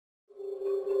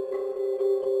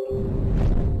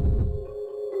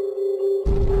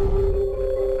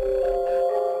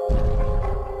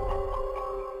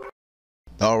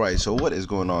Alright, so what is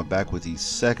going on? Back with the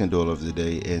second duel of the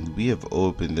day, and we have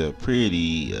opened a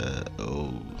pretty this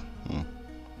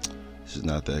is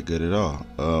not that good at all.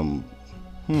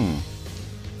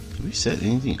 Did we set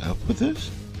anything up with this?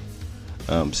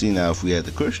 See, now if we had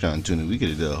the Christian tuning, we could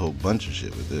have done a whole bunch of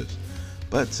shit with this.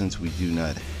 But since we do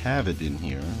not have it in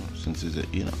here, since it's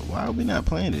why are we not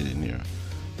playing it in here?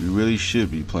 We really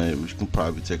should be playing it. We can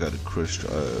probably take out a proxy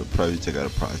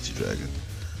dragon.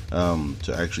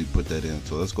 To actually put that in.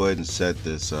 So let's go ahead and set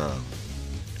this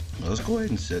let's go ahead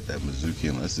and set that Mizuki,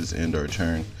 and let's just end our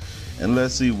turn, and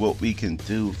let's see what we can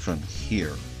do from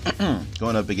here.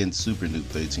 Going up against Super Noob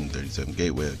 1337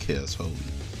 Gateway of Chaos. Holy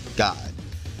God.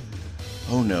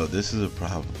 Oh no, this is a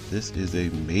problem. This is a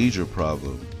major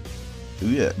problem.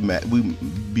 We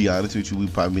be honest with you, we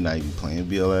probably not even playing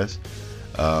BLS.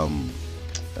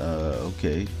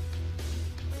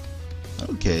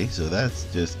 Okay, so that's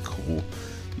just cool.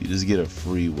 You just get a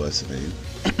free what's the name?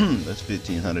 That's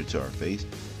 1500 to our face.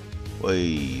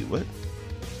 Wait, what?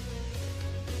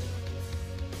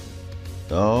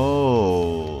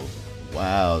 Oh,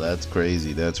 wow, that's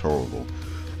crazy. That's horrible.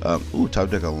 Ooh, top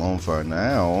deck a Lone Fire.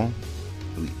 Now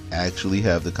we actually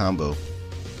have the combo.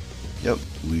 Yep,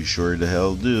 we sure the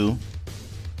hell do.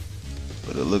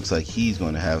 But it looks like he's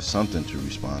going to have something to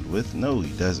respond with. No,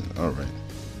 he doesn't. All right.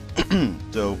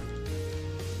 So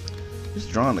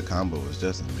just drawing the combo is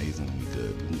just amazingly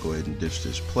good. We can go ahead and ditch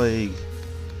this Plague.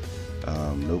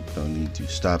 Nope, don't need to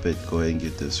stop it. Go ahead and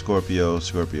get this Scorpio.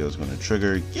 Scorpio is going to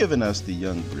trigger, giving us the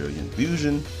Young Brilliant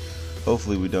Fusion.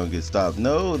 Hopefully we don't get stopped.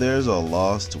 No, there's a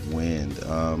Lost Wind.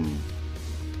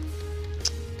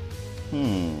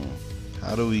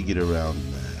 How do we get around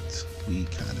that? We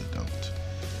kind of don't.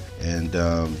 And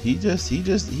he just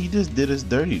did us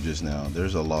dirty just now.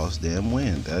 There's a Lost Damn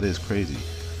Wind. That is crazy.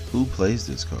 Who plays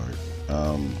this card?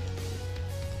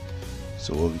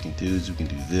 So what we can do is we can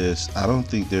do this. I don't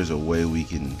think there's a way we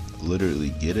can literally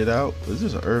get it out. Is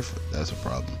this an Earth? That's a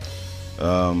problem.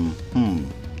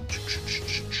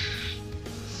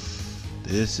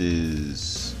 This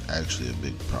is actually a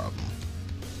big problem.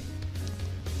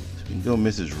 So we can go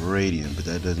Mrs. Radiant, but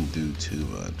that doesn't do too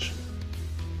much.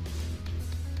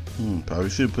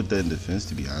 Probably should put that in defense,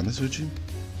 to be honest with you.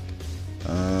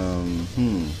 We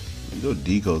can go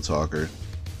Decode Talker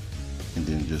and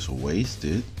then just waste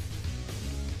it.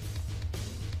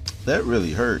 That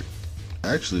really hurt.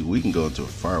 Actually, we can go into a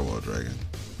Firewall Dragon.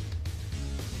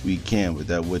 We can, but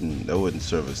that wouldn't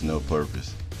serve us no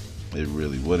purpose. It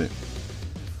really wouldn't.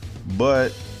 But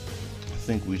I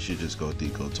think we should just go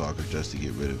Decode Talker just to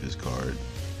get rid of his card.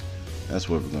 That's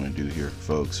what we're gonna do here,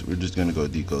 folks. We're just gonna go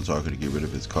Decode Talker to get rid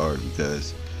of his card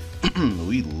because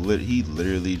he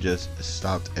literally just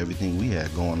stopped everything we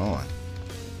had going on.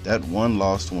 That one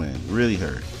Lost Wind really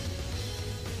hurt.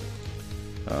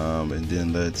 And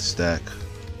then let's stack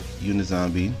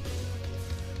Unizombie,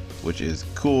 which is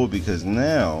cool because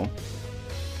now,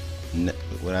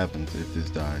 what happens if this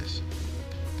dies?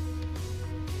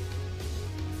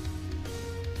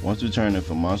 Once we turn it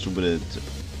from monster, but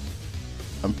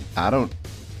I don't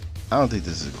think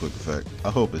this is a quick effect. I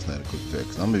hope it's not a quick effect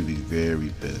because I'm gonna be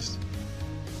very pissed.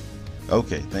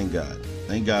 Okay, thank God.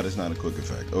 Thank God it's not a quick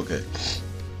effect. Okay.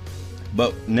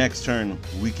 But next turn,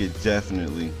 we could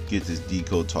definitely get this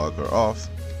Decode Talker off,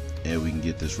 and we can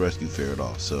get this Rescue Ferret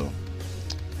off. So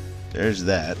there's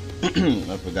that.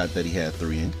 I forgot that he had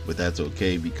 3 in, but that's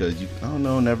okay because oh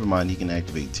no, never mind. He can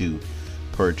activate 2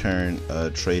 per turn.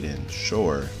 Trade in,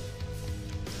 sure.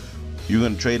 You're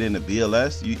gonna trade in a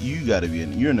BLS. You gotta be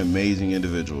you're an amazing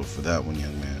individual for that one,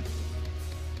 young man.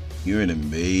 You're an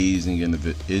amazing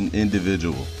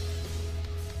individual.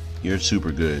 You're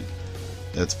super good.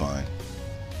 That's fine.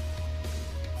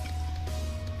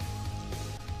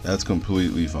 That's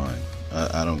completely fine.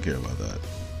 I don't care about that.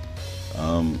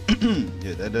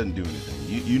 Yeah, that doesn't do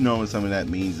anything. You know when something that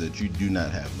means that you do not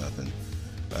have nothing.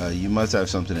 You must have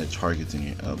something that targets in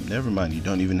you. Never mind, you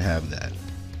don't even have that.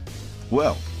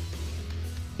 Well,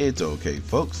 it's okay,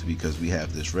 folks, because we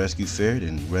have this Rescue Ferret,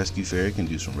 and Rescue Ferret can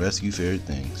do some Rescue Ferret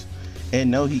things.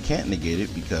 And no, he can't negate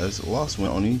it because Lost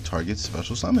Wind only targets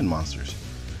special summon monsters.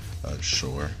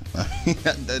 Sure.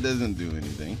 That doesn't do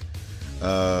anything.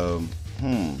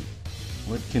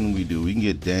 What can we do? We can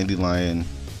get Dandelion.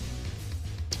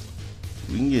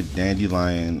 We can get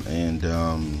Dandelion and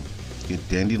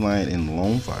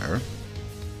Lone Fire.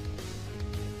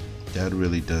 That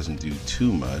really doesn't do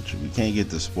too much. We can't get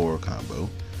the Spore combo.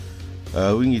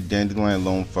 We can get Dandelion,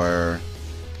 Lone Fire,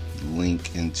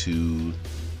 link into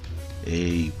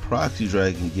a proxy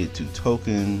dragon, get 2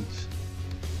 tokens,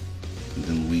 and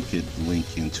then we could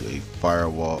link into a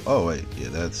firewall. Oh wait, yeah,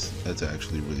 that's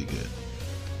actually really good.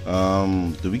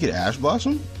 Do we get Ash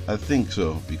Blossom? I think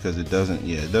so, because it doesn't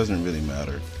really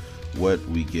matter what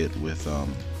we get with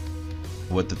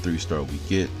what the 3-star we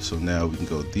get. So now we can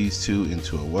go these 2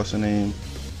 into a what's the name?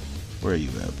 Where are you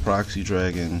at? Proxy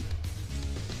dragon.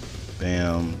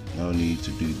 Bam. No need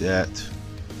to do that.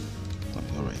 I'm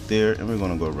gonna go right there, and we're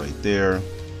gonna go right there.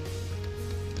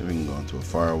 Then we can go into a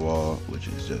firewall, which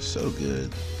is just so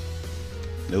good.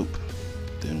 Nope.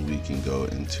 Then we can go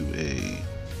into a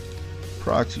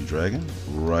proxy dragon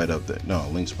right up there. No,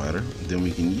 link spider. Then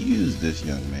we can use this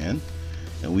young man,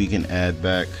 and we can add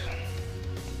back.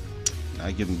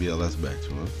 Not giving BLS back to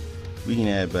him. We can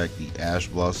add back the Ash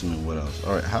Blossom and what else?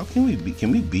 All right, how can we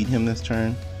beat him this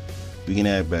turn? We can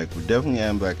add back. We're definitely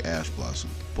adding back Ash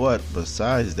Blossom. But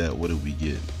besides that, what do we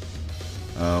get?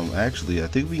 Actually, I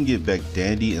think we can get back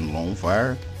Dandy and Lone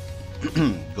Fire.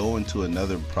 Go into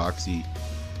another proxy,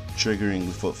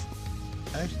 triggering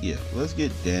yeah, let's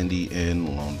get Dandy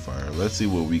and Lone Fire. Let's see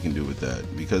what we can do with that,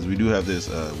 because we do have this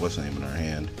what's the name in our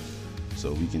hand,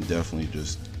 so we can definitely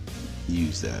just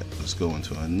use that. Let's go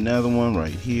into another one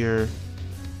right here.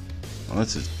 Well,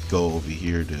 let's just go over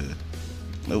here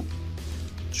to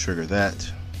trigger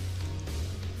that.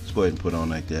 Let's go ahead and put on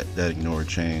like that ignore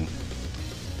chain.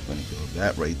 I'm gonna go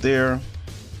that right there. I'm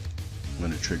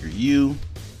gonna trigger you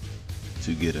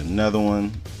to get another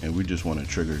one, and we just want to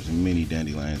trigger as many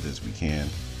dandelions as we can.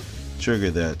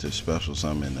 Trigger that to special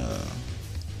summon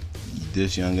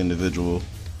this young individual,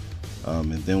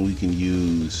 and then we can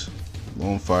use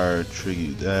Lone Fire,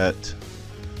 trigger that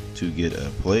to get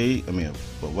a play.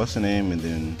 But what's the name? And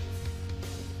then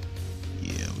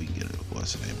yeah, we can get a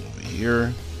what's the name over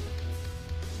here.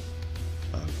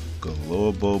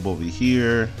 Galoa Bulb over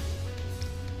here.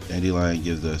 Dandelion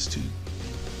gives us 2.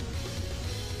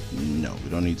 No, we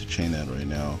don't need to chain that right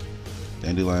now.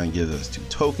 Dandelion gives us 2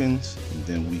 tokens, and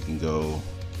then we can go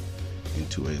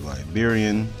into a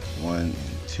Liberian, 1 and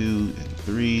 2 and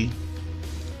 3,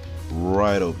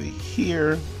 right over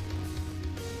here.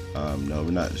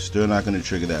 No, still not going to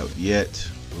trigger that yet.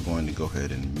 We're going to go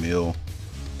ahead and mill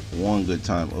one good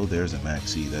time. Oh, there's a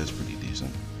Maxi. That's pretty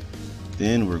decent.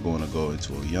 Then we're going to go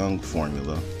into a young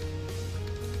formula.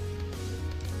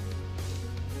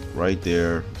 Right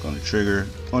there, going to trigger,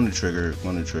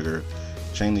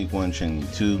 chain link 1, chain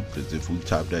link 2, because if we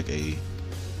top deck a,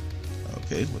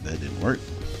 okay, well that didn't work.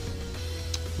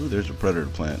 Ooh, there's a predator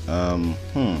plant.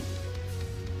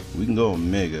 We can go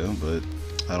Omega, but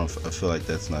I feel like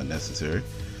that's not necessary.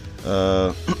 We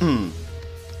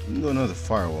can go another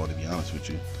firewall, to be honest with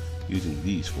you, using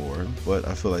these 4, but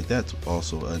I feel like that's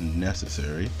also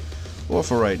unnecessary. Well,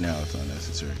 for right now, it's not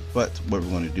necessary. But what we're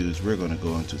going to do is we're going to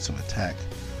go into some attack.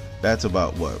 That's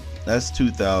about what? That's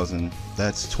 2,000.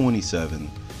 That's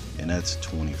 27, and that's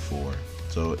 24.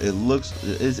 So it looks,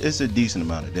 it's a decent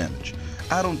amount of damage.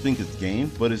 I don't think it's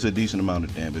game, but it's a decent amount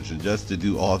of damage. And just to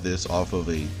do all this off of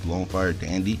a Lone Fire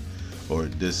Dandy, or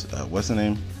this, what's the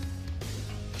name?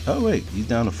 Oh wait, he's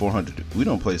down to 400. We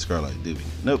don't play Scarlight, do we?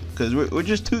 Nope, because we're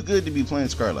just too good to be playing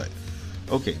Scarlight.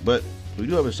 Okay, but we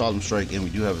do have a Solemn Strike, and we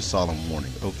do have a Solemn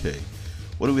Warning. Okay,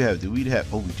 what do we have? Do we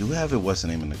have? Oh, we do have a what's the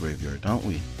name in the graveyard, don't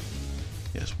we?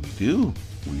 Yes, we do.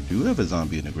 We do have a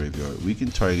zombie in the graveyard. We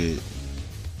can target.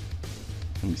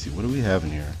 Let me see. What do we have in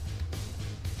here?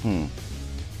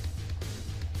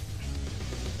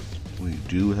 We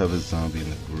do have a zombie in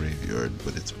the graveyard,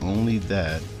 but it's only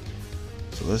that.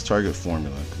 So let's target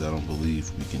formula, because I don't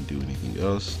believe we can do anything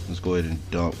else. Let's go ahead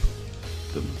and dump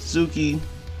the Mizuki.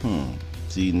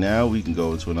 See, now we can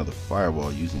go into another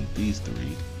firewall using these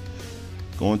 3.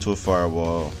 Go into a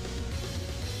firewall,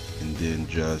 and then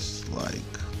just like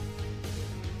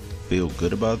feel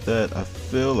good about that. I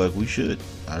feel like we should.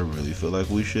 I really feel like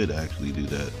we should actually do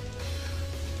that.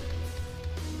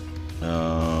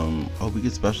 Oh, we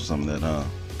get special summon that, huh?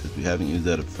 Because we haven't used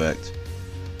that effect.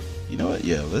 You know what?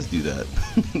 Yeah, let's do that.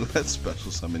 Let's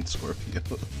special summon Scorpio.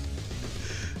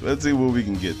 Let's see what we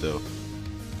can get though.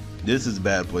 This is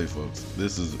bad play, folks.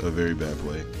 This is a very bad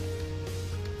play.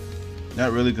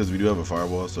 Not really, because we do have a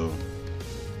firewall, so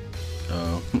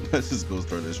let's just go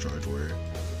start this Charge Warrior.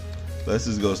 Let's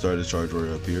just go start this Charge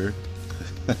Warrior up here.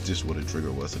 I just want to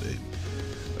trigger what's the name?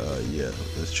 Yeah,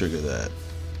 let's trigger that.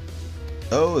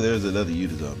 Oh, there's another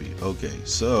Yuta zombie. Okay,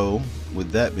 so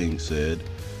with that being said,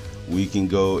 we can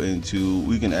go into,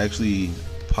 we can actually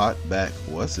pot back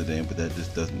what's the name, but that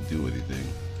just doesn't do anything.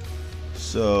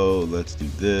 So let's do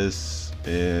this,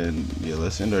 and yeah,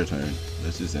 let's end our turn.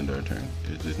 Let's just end our turn.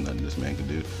 There's just nothing this man can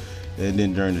do. And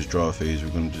then during this draw phase, we're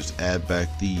going to just add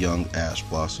back the young Ash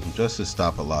Blossom just to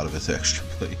stop a lot of its extra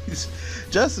plays.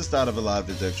 Just to stop a lot of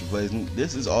its extra plays. And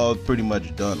this is all pretty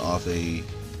much done off a...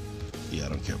 Yeah, I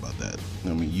don't care about that. I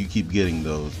mean, you keep getting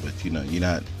those, but you know, you're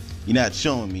not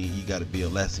showing me you got a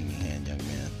BLS in your hand, young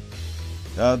man.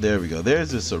 Oh, there we go.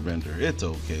 There's a surrender. It's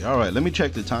okay. All right, let me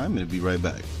check the time and I'll be right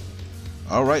back.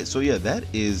 All right, so yeah, that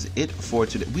is it for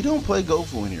today. We don't play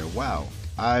Gofu in here. Wow,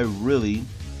 I really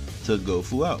took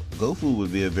Gofu out. Gofu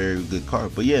would be a very good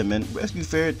card, but yeah, man, Rescue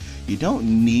Ferret, you don't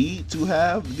need to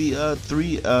have the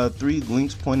three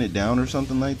links pointed down or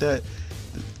something like that.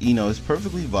 You know, it's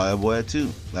perfectly viable at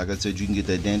 2. Like I said, you can get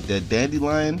that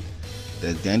dandelion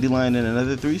and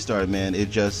another 3-star, man. It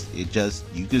just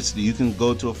you can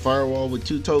go to a firewall with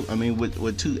 2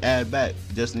 with 2 add back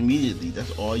just immediately.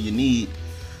 That's all you need.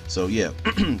 So yeah,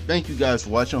 thank you guys for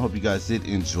watching. I hope you guys did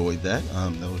enjoy that.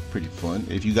 That was pretty fun.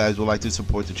 If you guys would like to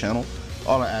support the channel,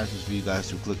 all I ask is for you guys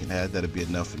to click and add. That'll be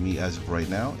enough for me as of right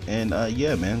now. And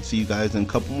yeah, man, see you guys in a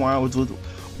couple more hours with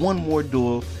one more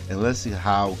duel, and let's see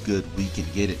how good we can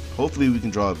get it. Hopefully we can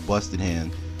draw a busted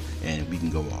hand and we can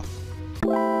go off.